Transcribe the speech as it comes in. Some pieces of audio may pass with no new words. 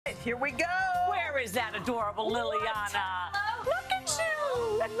Here we go. Where is that adorable Lilliana? Look at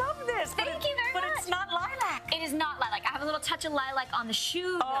you. I love this. Thank you very much. But it's not lilac. It is not lilac. I have a little touch of lilac on the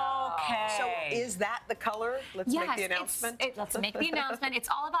shoe. Okay. So is that the color? Let's make the announcement. Let's make the announcement. It's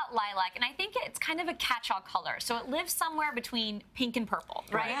all about lilac, and I think it's kind of a catch-all color. So it lives somewhere between pink and purple,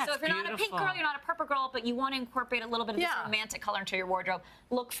 right? Yeah, so if you're not a pink girl, you're not a purple girl, but you want to incorporate a little bit of this romantic color into your wardrobe,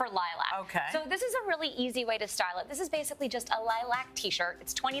 look for lilac. Okay. So this is a really easy way to style it. This is basically just a lilac t-shirt.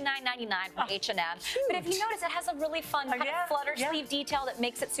 It's $29.99 from H&M. But if you notice, it has a really fun kind of flutter sleeve detail that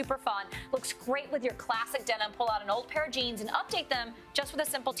makes it super fun. Looks great with your classic denim. Pull out an old pair of jeans and update them just with a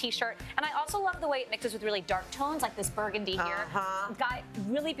simple t-shirt. And I also love the way it mixes with really dark tones like this burgundy here. Got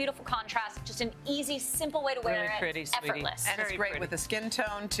really beautiful contrast. Just an easy, simple way to wear it. Pretty, effortless. And it's great with the skin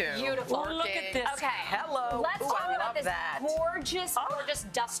tone too. Beautiful. Oh, look at this. Okay. Hello. Let's talk about this gorgeous, gorgeous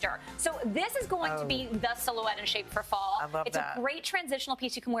duster. So this is going to be the silhouette and shape for fall. I love it's a great transitional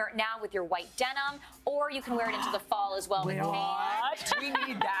piece. You can wear it now with your white denim, or you can wear it into the fall as well with What? We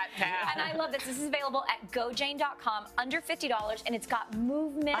need that now. And I love this. This is available at GoJane.com, under $50, and it's got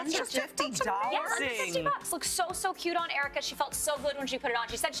movement. Under $50? Yes, under $50. Looks so cute on Erica. She felt so good when she put it on.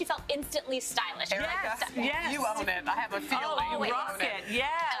 She said she felt instantly stylish. Erica, Yes. you own it. I have a feeling. You rock it. Yeah.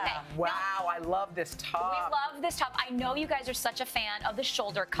 Okay. Wow, I love this top. We love this top. I know you guys are such a fan of the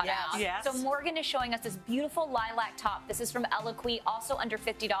shoulder cutout. Yes. So Morgan is showing us this beautiful lilac top. This is from Eloquii, also under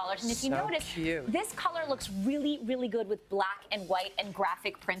 $50. And if you notice, this color looks really, really good with black and white and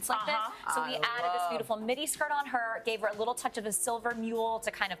graphic prints like this. So we added this beautiful midi skirt on her, gave her a little touch of a silver mule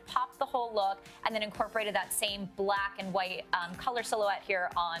to kind of pop the whole look, and then incorporated that same black and white color silhouette here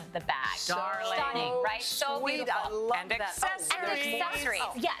on the bag. Darling. Stunning, right? So beautiful. I love and that. Accessories.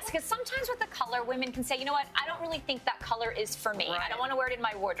 Yes, because sometimes with the color, women can say, you know what, I don't really think that color is for me. I don't want to wear it in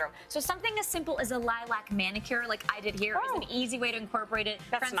my wardrobe. So something as simple as a lilac manicure like I did here is an easy way to incorporate it.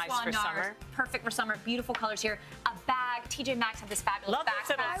 That's nice for summer. Perfect for summer. Beautiful colors here. A bag. TJ Maxx have this fabulous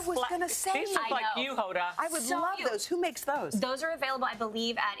backpack. I was going to say. These look like you, Hoda. I would love those. Who makes those? Those are available, I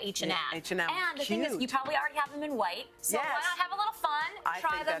believe, at H&M. H&M. And the thing is, you probably already have them in white. So why not have a little fun?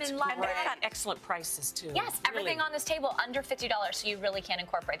 Try them in lilac. And they've got excellent prices, too. Yes, everything on this table under $50, so you really can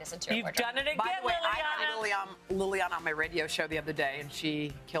incorporate this into your wardrobe. You've done it again, By the way, Lilliana. I had Lilliana on my radio show the other day, and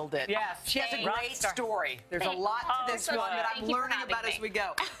she killed it. Yes. She has a great story. There's a lot to this one that I'm learning about as we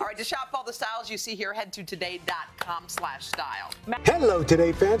go. All right, to shop all the styles you see here, head to today.com/style. Hello,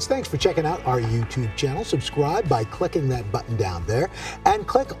 Today fans. Thanks for checking out our YouTube channel. Subscribe by clicking that button down there and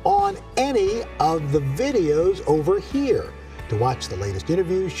click on any of the videos over here to watch the latest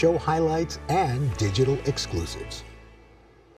interviews, show highlights, and digital exclusives.